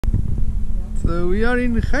So we are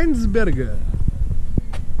in Rheinsberg.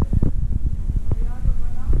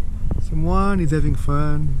 Someone is having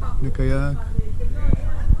fun in a kayak.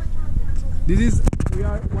 We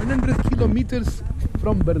are 100 kilometers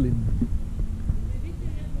from Berlin.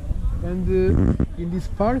 And in this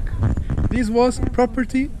park, this was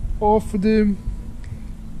property of the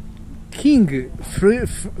King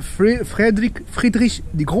Friedrich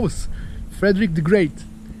the Gross, Frederick the Great.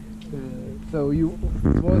 So it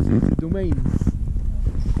was his domains.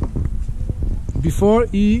 Before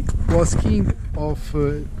he was King of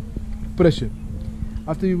Prussia.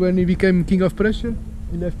 After when he became King of Prussia,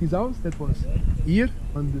 he left his house. That was here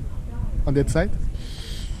on that side.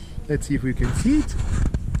 Let's see if we can see it.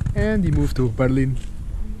 And he moved to Berlin.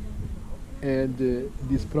 And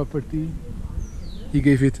this property, he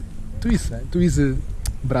gave it to his son, to his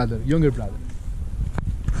younger brother.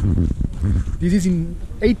 This is in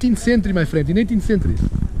 18th century, my friend. In 18th century.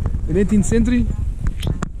 In 18th century,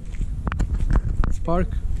 this park.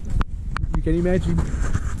 You can imagine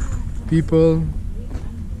people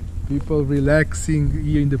relaxing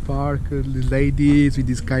here in the park, the ladies with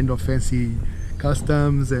this kind of fancy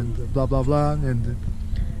customs and blah blah blah, and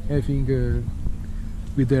having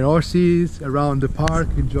with their horses around the park,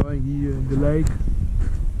 enjoying here in the lake.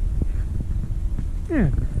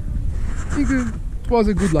 Yeah, I think it was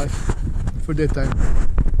a good life for that time.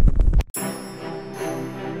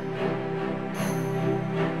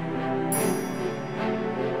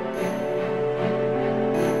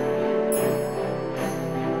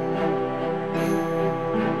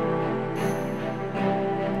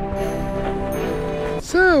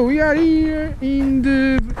 So we are here in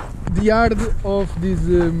the yard of this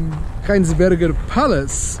Rheinsberg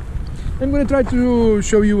Palace. I'm going to try to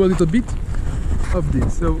show you a little bit of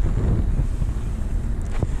this. So,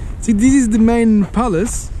 see, this is the main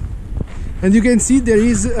palace, and you can see there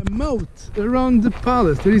is a moat around the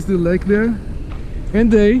palace. There is the lake there,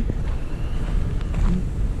 and they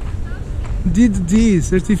did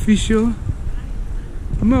this artificial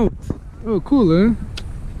moat. Oh, cool, huh?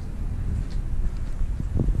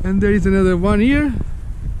 And there is another one here.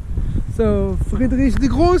 So Frederick the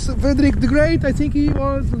Great, I think he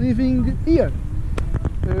was living here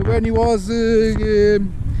when he was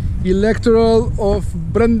electoral of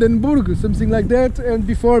Brandenburg, something like that, and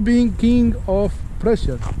before being King of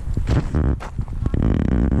Prussia.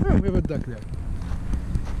 Oh, we have a duck there.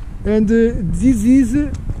 And this is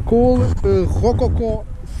called rococo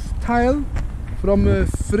style, from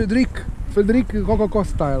Frederick rococo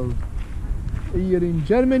style, here in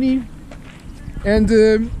Germany. And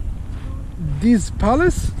this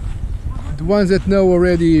palace, the ones that know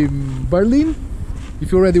already Berlin,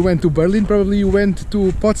 if you already went to Berlin, probably you went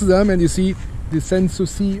to Potsdam and you see the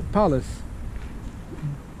Sanssouci Palace.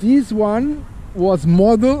 This one was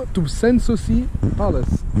model to Sanssouci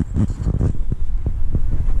Palace.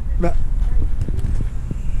 But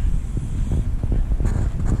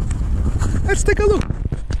let's take a look.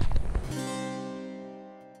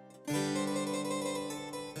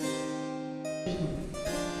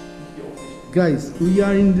 Guys, we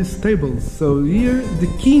are in the stables. So here, the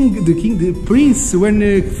prince, when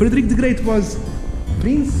Frederick the Great was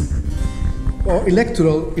prince or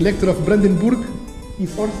elector of Brandenburg,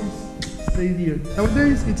 his horses stayed here.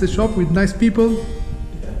 Nowadays, it's a shop with nice people.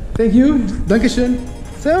 Thank you, Dankeschön.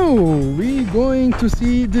 So we're going to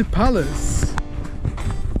see the palace.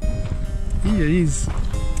 Here is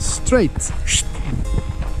straight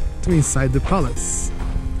to inside the palace.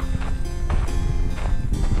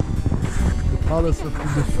 Palace of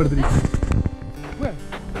the Frederick. Where?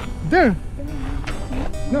 There!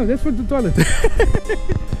 No, that's for the toilet.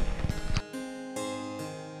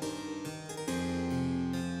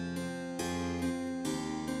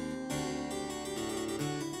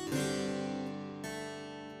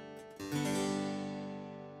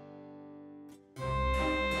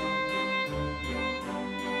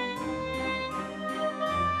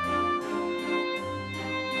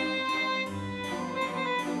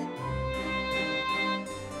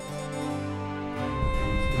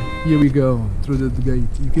 Here we go, through the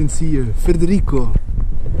gate. You can see Federico.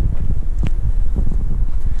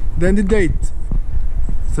 Then the date.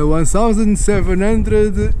 So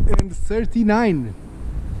 1739.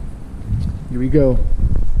 Here we go.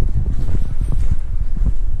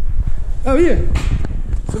 Oh, yeah.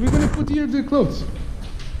 So we're gonna put here the clothes.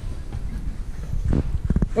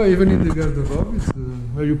 Oh, even in the garderobe, it's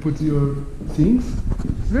where you put your things.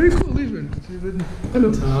 It's very cool, even.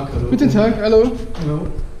 Hello. Guten Tag, hallo. Guten Tag, hallo. Hallo.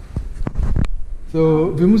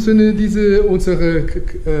 So, wir müssen unsere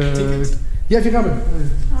ja, wir haben.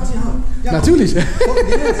 Sie haben? Ja, natürlich. Where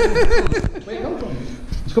you come from?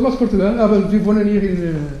 Ich komme aus Portugal, aber wir wohnen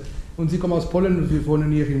hier und Sie kommen aus Polen und wir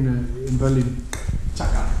wohnen hier in Berlin.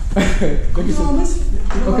 Tschakka. Danke schön.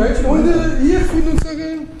 Okay, und hier für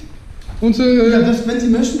unsere Ja, das, wenn Sie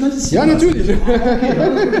möchten, können Sie es ja, natürlich.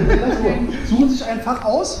 Okay. Suchen Sie sich ein Fach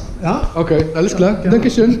aus. Ja? Okay, alles klar. Ja,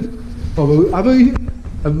 Dankeschön. But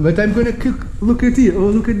I'm gonna look at here. Oh,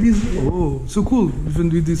 look at this. Oh, so cool. Even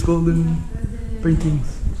with these golden paintings.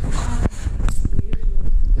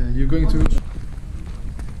 Yeah, you're going to.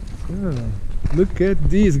 Yeah, look at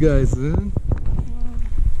these guys. Huh?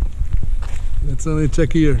 Let's only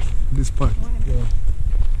check here, this part. Yeah.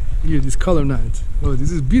 Here, this color night. Oh,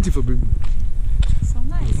 this is beautiful. So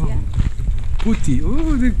nice, Oh. yeah. Putty.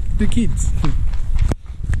 Oh, the kids.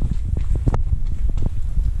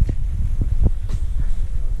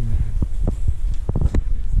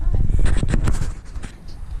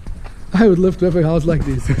 I would love to have a house like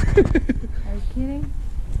this. Are you kidding?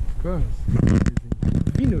 Of course.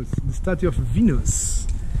 Venus, the statue of Venus,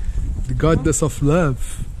 the goddess of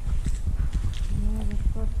love. Yeah,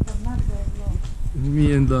 but not very long.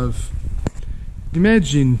 Me and love.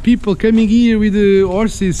 Imagine people coming here with the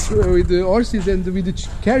horses, and with the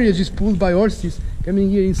carriages pulled by horses,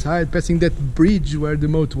 coming here inside, passing that bridge where the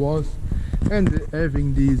moat was, and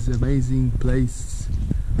having this amazing place.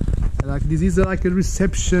 Like this is like a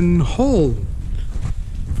reception hall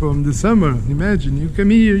from the summer. Imagine you come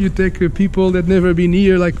here, you take people that never been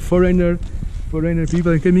here, like foreigner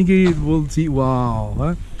people, and coming here will see. Wow,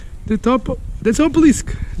 huh? The top, that's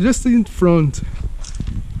obelisk just in front.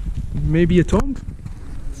 Maybe a tomb?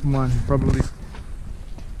 Someone probably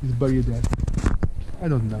is buried there. I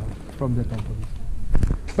don't know from that obelisk.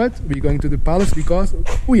 But we're going to the palace because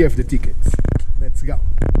we have the tickets. Let's go.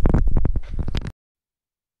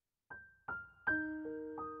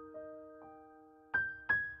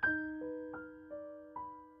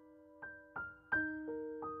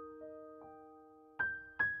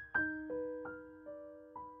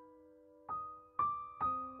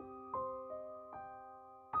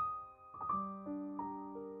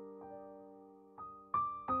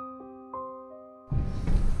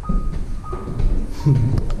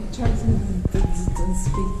 Don't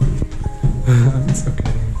speak. It's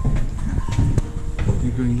okay.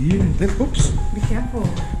 You're going here and then, oops, Be careful.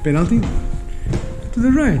 penalty to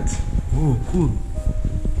the right. Oh, cool.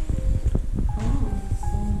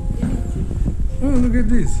 Oh, look at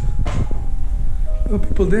this. Oh,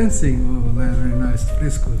 people dancing. Oh, they're very nice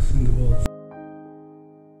frescoes in the walls.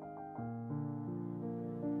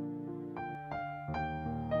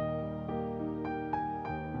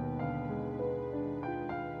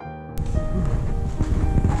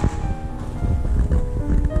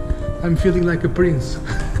 I'm feeling like a prince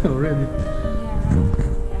already.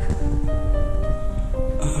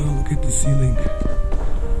 Oh, look at the ceiling.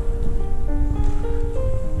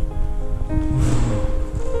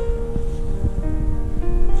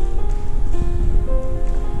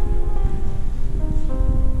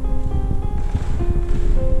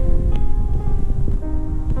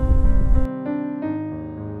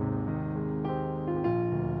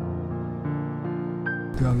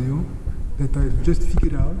 Tell you that I've just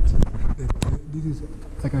figured out that this is,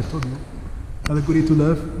 like I told you, allegory to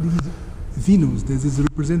love. This is Venus. This is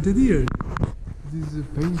represented here. This is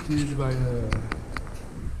painted by a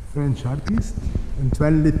French artist,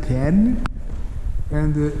 Antoine Le Pen.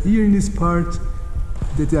 And here in this part,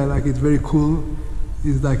 that I like it very cool,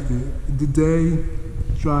 is like the day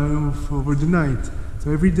triumph over the night.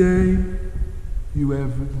 So every day you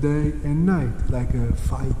have day and night, like a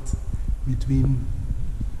fight between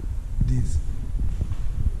these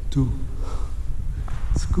two.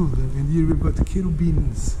 It's cool. And here we've got the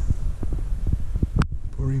cherubins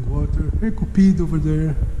pouring water. Hey, Cupid over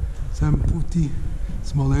there. Some putti,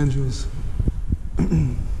 small angels.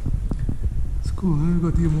 It's cool, huh? We've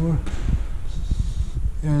got here more.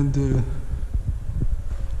 And you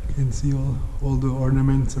can see all the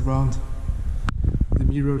ornaments around the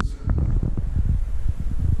mirrors.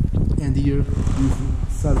 And here, this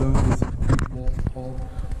salon, this big hall,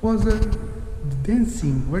 was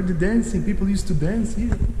dancing. Where the dancing? People used to dance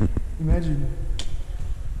here. Imagine.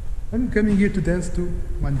 I'm coming here to dance too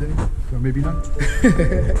one day, or maybe not.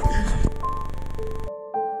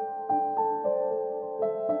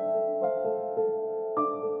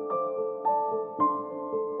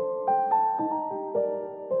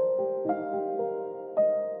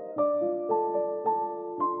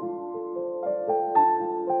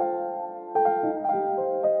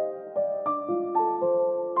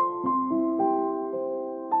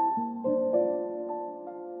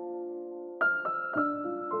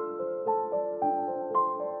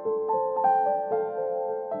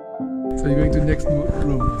 So you're going to the next room.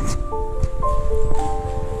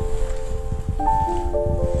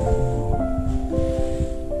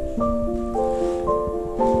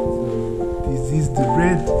 So this is the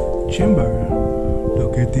red chamber.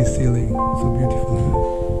 Look at this ceiling, so beautiful.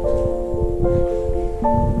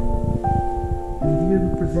 And here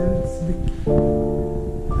represents the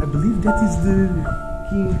I believe that is the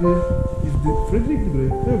king, is the Frederick the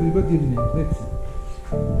Great. Oh, we got the name. Let's see.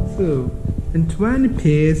 So, Antoine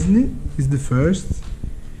Pesne is the first.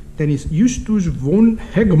 Then is Justus von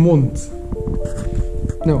Hegmont.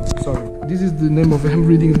 No, sorry. This is the name of, I'm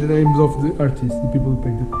reading the names of the artists, the people who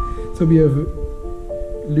painted. So we have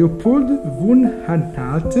Leopold von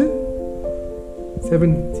Hainalte,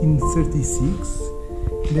 1736.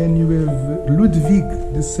 Then you have Ludwig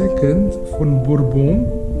II von Bourbon,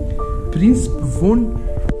 Prince von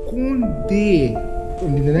Condé,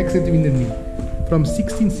 and in the next centimeter from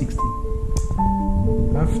 1660.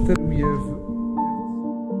 After we have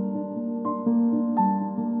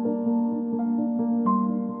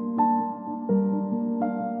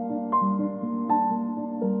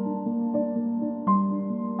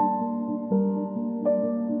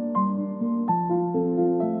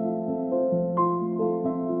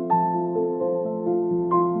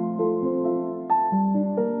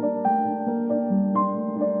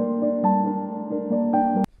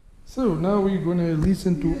So now we're gonna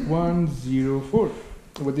listen to 104,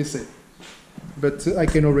 what they say. But I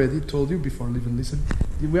can already told you before even listen.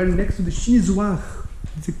 We are next to the chinoiserie.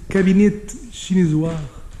 It's a cabinet chinoiserie.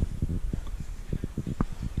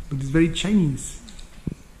 But it's very Chinese.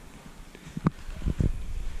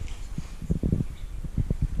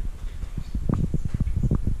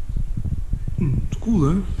 It's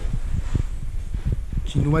cool, huh?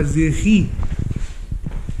 Chinoiserie.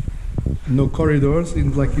 No corridors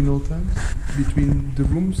like in old times. Between the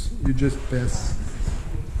rooms, you just pass.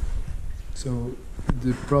 So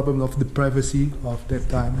the problem of the privacy of that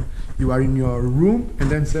time, you are in your room and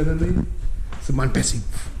then suddenly someone passing.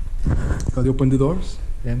 So they open the doors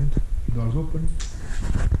and the doors open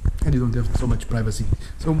and you don't have so much privacy.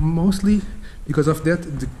 So mostly because of that,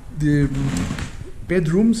 the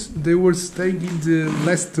bedrooms, they were staying in the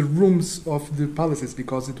last rooms of the palaces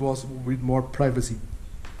because it was with more privacy.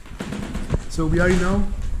 So we are now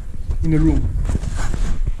in a room.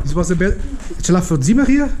 This was a bed. Schlafzimmer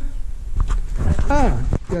here? Ah,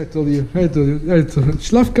 yeah, I told you.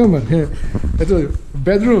 Schlafkammer. Yeah, I told you.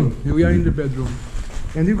 Bedroom. Here we are in the bedroom.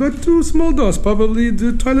 And you've got two small doors, probably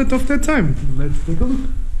the toilet of that time. Let's take a look.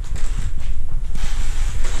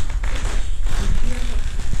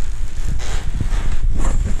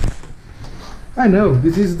 I know,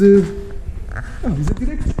 this is the... Oh, this is a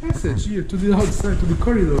direct passage here to the outside, to the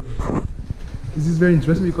corridor. This is very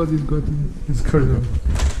interesting because it's got this corridor.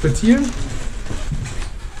 But here,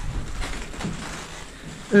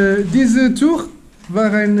 diese Tour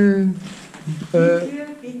war ein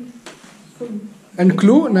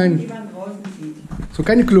Klo? Nein. Die man draußen sieht. So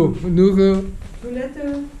keine Klo, nur...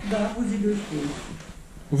 Toilette, da wo sie durchgeht.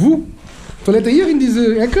 Wo? Toilette hier in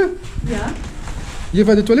diese Ecke? Ja. Hier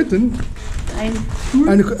war die Toilette? Ein Stuhl,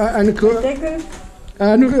 eine Klo... Deckel.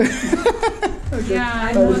 nur... Yeah,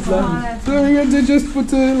 I Alles know. klar. So they just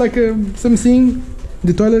put like something.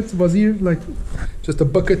 The toilet was here, like just a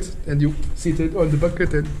bucket, and you sit it on the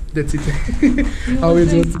bucket, and that's it. How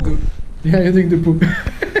it's what to do. Yeah, you think the poop.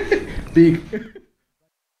 Big.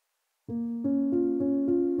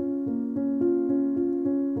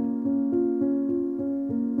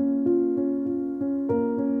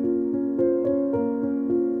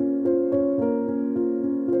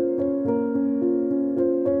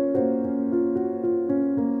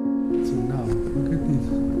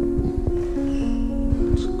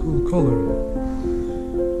 Color.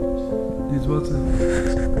 This was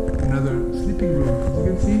another sleeping room. As you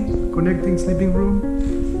can see, connecting sleeping room.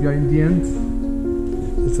 We are in the end.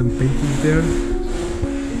 There's some paintings there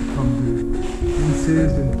from the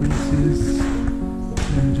princes and princes.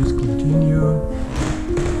 And just continue.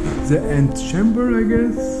 The antechamber, I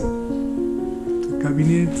guess. The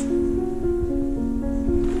cabinet.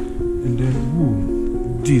 And then,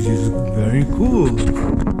 ooh, this is very cool.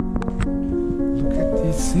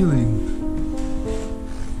 Ceiling.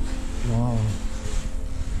 Wow.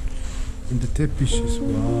 And the tapishes,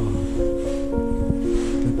 wow.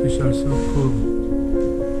 Tapishes are so cool.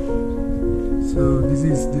 So this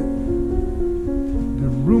is the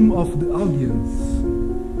room of the audience.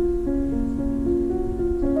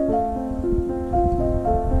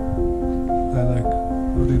 I like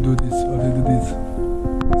how they do this, ceilings.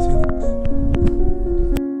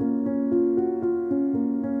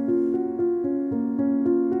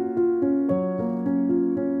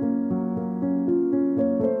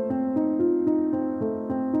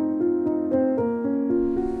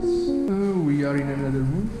 another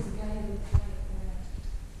room.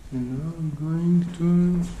 And now I'm going to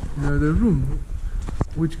another room.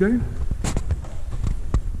 Which guy?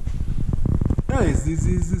 Guys, this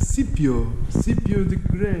is Scipio the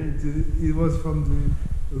Great. It was from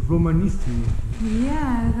the Roman history.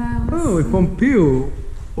 Yeah, that was... Oh, Pompeo.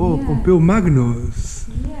 Oh, yeah. Pompeo Magnus.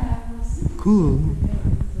 Yeah, cool.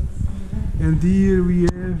 And here we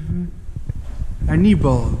have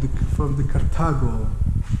Hannibal from the Carthago.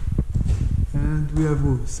 And we have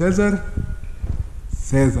who? Caesar,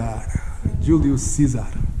 Julius Caesar.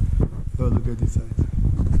 Oh, look at this side.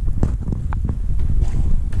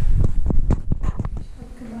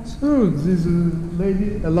 So this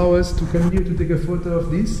lady allow us to come here to take a photo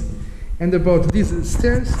of this. And about these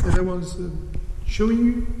stairs that I was showing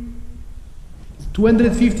you,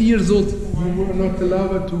 250 years old. We were not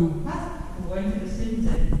allowed to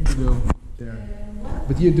go there.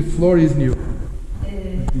 But here the floor is new.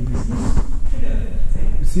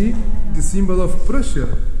 You see the symbol of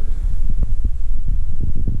Prussia.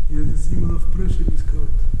 Here's the symbol of Prussia in this coat.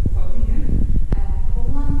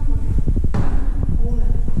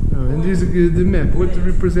 Oh, and this is the map. What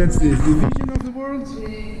represents this? The division of the world?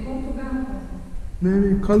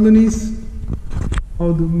 Maybe colonies?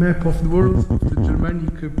 All the map of the world, the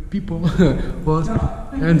Germanic people was.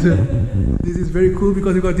 And this is very cool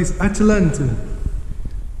because you got this Atalanta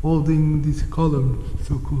holding this column.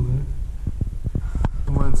 So cool, eh?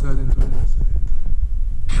 On one side and to the other side.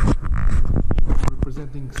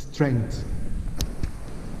 Representing strength.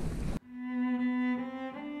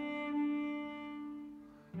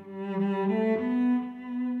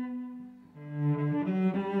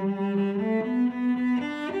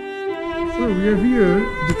 So we have here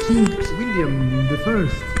the King William I,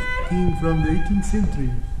 king from the 18th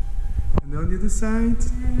century. And on the other side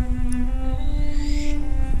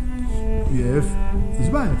we have his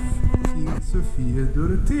wife, King Sophia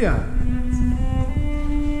Dorothea. And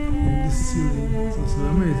the ceiling is also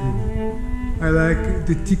amazing. I like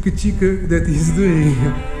the chica that he's doing.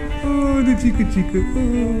 Oh, the chica.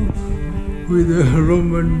 Oh, with a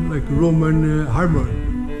Roman harmony.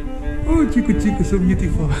 Oh, chica, so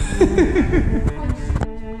beautiful.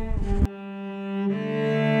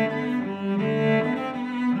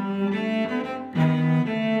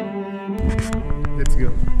 Let's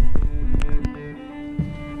go.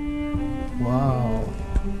 Wow.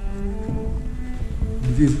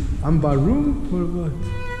 This amber room or what?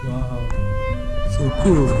 Wow. So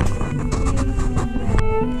cool.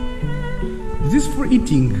 Is this for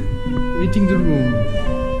eating? Eating the room.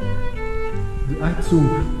 The Heizung.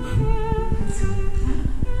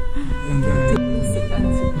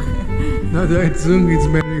 Now the Heizung is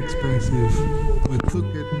very expensive, but look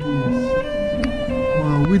at this.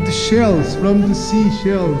 Wow, with the shells from the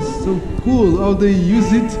seashells, so cool how they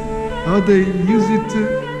use it,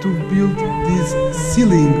 to build this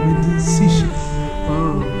ceiling with the seashells.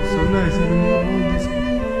 Wow, so nice, and all this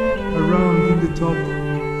around in the top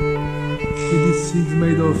with these things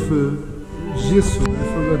made of gesso. I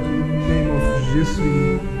forgot the name of gesso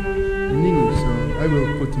in English, so I will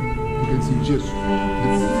put it. You can see gesso.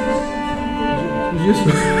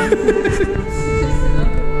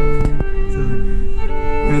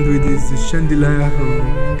 And with this chandelier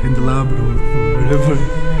or candelabra or whatever.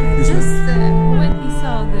 Just when we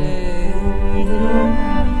saw the room,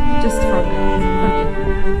 just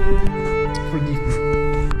forgive me.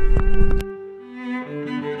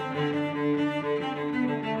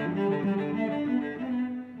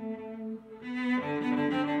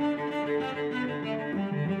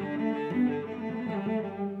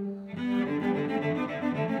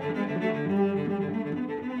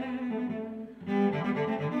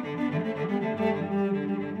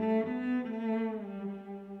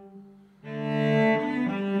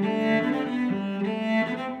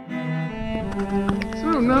 So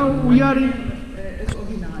now we are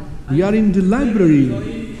in the library.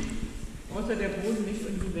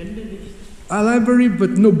 A library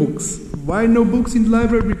but no books. Why no books in the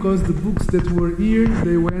library? Because the books that were here,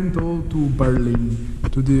 they went all to Berlin,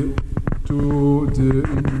 to the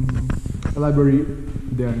library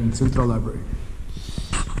there in Central Library.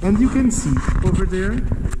 And you can see over there,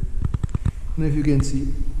 and if you can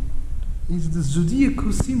see, is the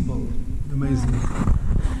zodiacal symbol. Amazing.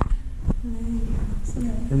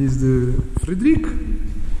 And is the Friedrich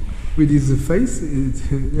with his face.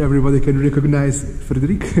 Everybody can recognize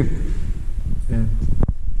Friedrich. And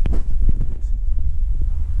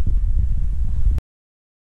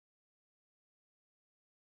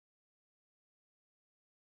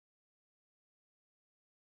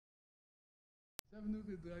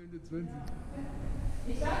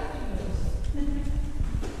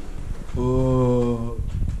oh.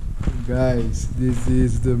 Guys, this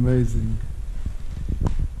is the amazing.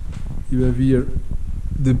 You have here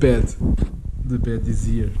the bed. The bed is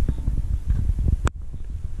here.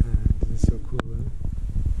 This is so cool, huh?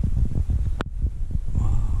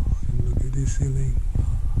 Wow, and look at this ceiling. Wow.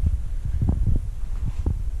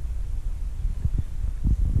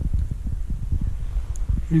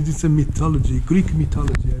 It is a mythology, Greek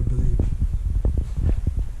mythology, I believe.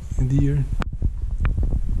 And here,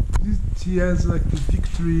 she has like the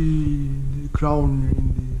victory, the crown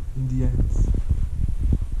in the hands.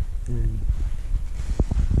 And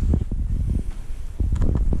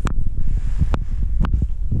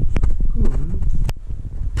cool, huh?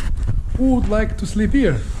 Who would like to sleep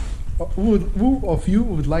here? Who of you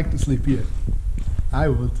would like to sleep here? I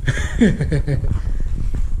would.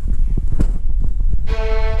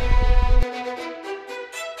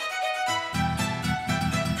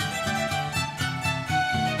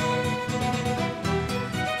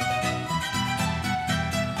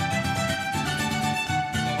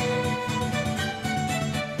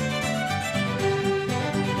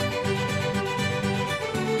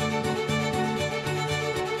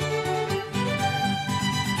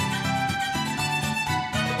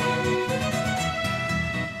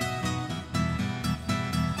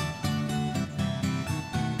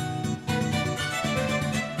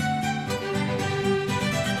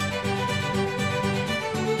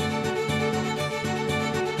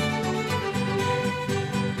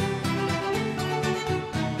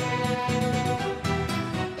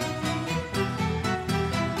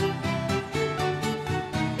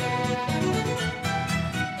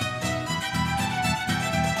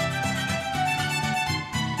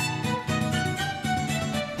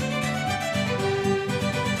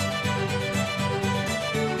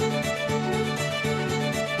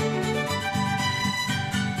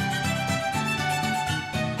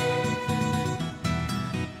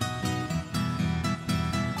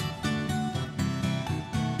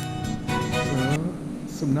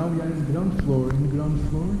 So now we are in the ground floor. In the ground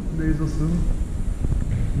floor, there is also,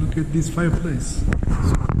 look at this fireplace.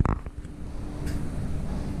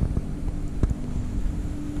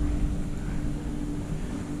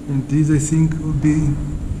 And this, I think, will be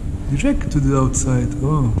direct to the outside.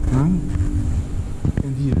 Oh, huh?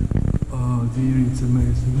 And here, oh, here it's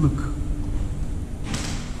amazing. Look.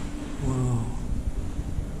 Wow.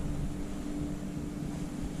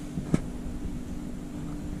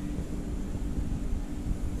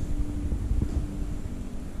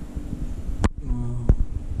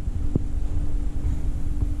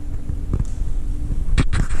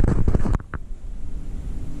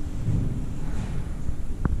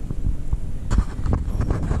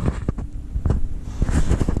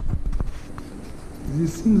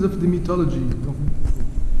 These scenes of the mythology,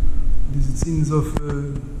 these scenes of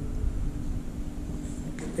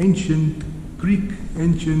ancient Greek,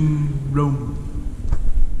 ancient Rome.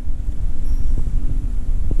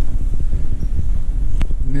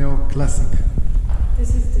 Neoclassic.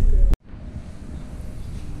 This is the girl.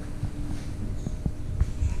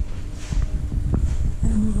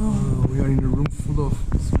 Oh, we are in a room full of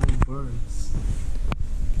small birds.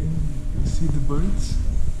 Can you see the birds?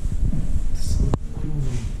 So cool.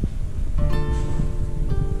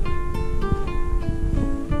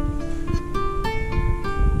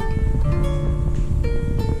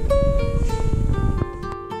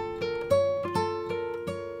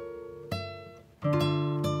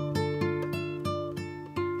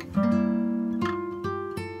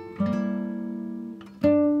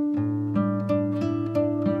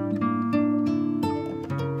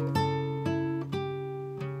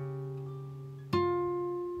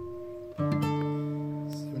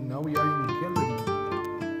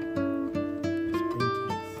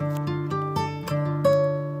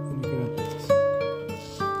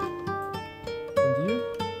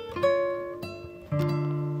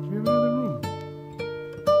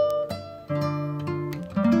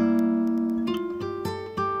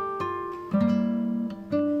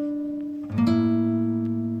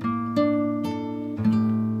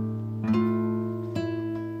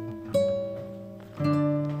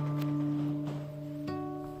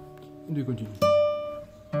 And we continue.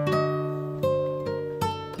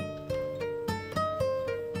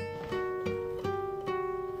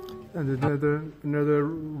 And another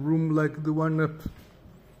room like the one up.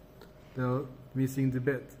 They're missing the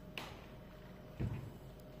bed.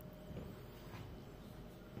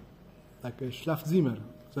 Like a Schlafzimmer,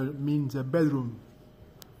 so it means a bedroom.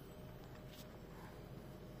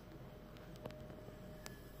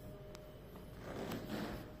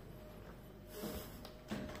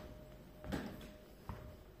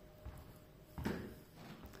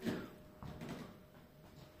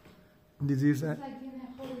 This is an Like in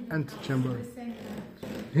a holiday antechamber. the same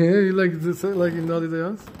Yeah, you like this, like in all the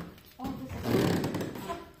house? all the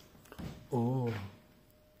same. Oh,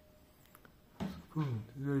 cool.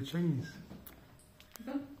 It's very Chinese.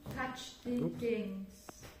 Don't touch the Oops. things.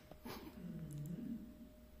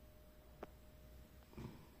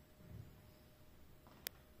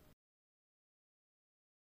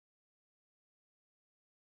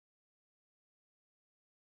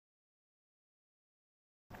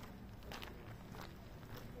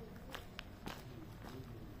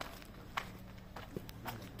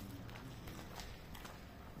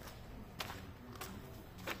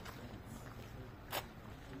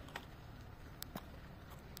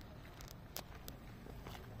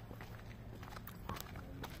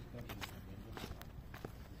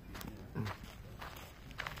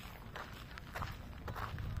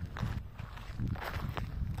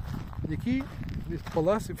 The key, this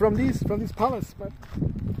palace, from this palace. But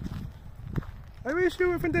I wish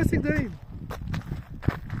you a fantastic day.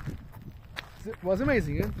 It was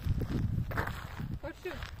amazing, eh?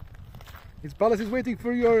 This palace is waiting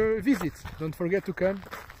for your visit. Don't forget to come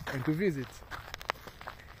and to visit.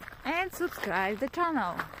 And subscribe the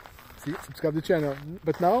channel. See, subscribe the channel.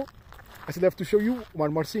 But now I still have to show you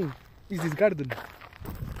one more thing. Is this garden?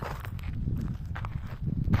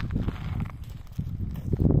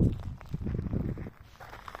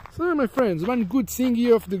 So my friends, one good thing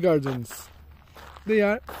here of the gardens. They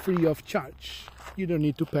are free of charge. You don't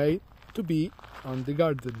need to pay to be on the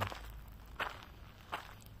garden.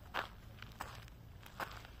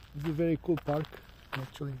 It's a very cool park,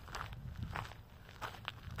 actually.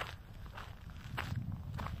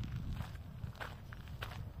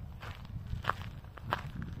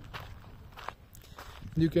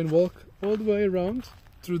 You can walk all the way around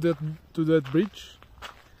through that bridge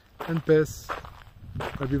and pass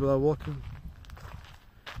where people are walking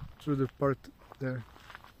through the part there.